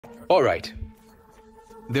All right.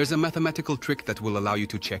 There's a mathematical trick that will allow you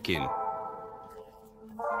to check in.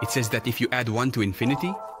 It says that if you add 1 to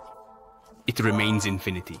infinity, it remains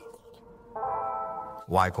infinity.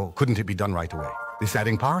 Why, couldn't it be done right away? This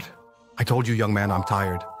adding part? I told you, young man, I'm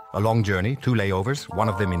tired. A long journey, 2 layovers, one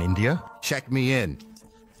of them in India. Check me in.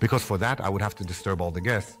 Because for that, I would have to disturb all the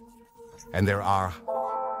guests. And there are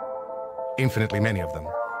infinitely many of them.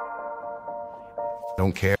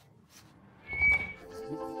 Don't care.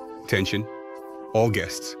 Attention, all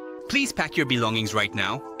guests. Please pack your belongings right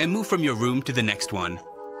now and move from your room to the next one.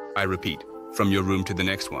 I repeat, from your room to the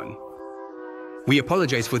next one. We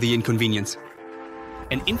apologize for the inconvenience.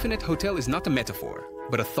 An infinite hotel is not a metaphor,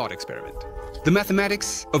 but a thought experiment. The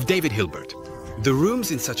mathematics of David Hilbert. The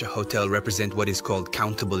rooms in such a hotel represent what is called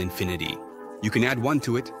countable infinity. You can add 1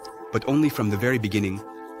 to it, but only from the very beginning.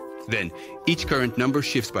 Then, each current number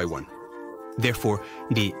shifts by 1. Therefore,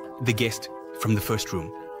 the guest from the first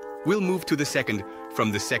room will move to the second,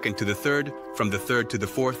 from the second to the third, from the third to the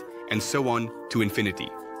fourth, and so on to infinity.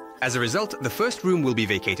 As a result, the first room will be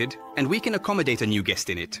vacated, and we can accommodate a new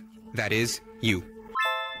guest in it. That is, you.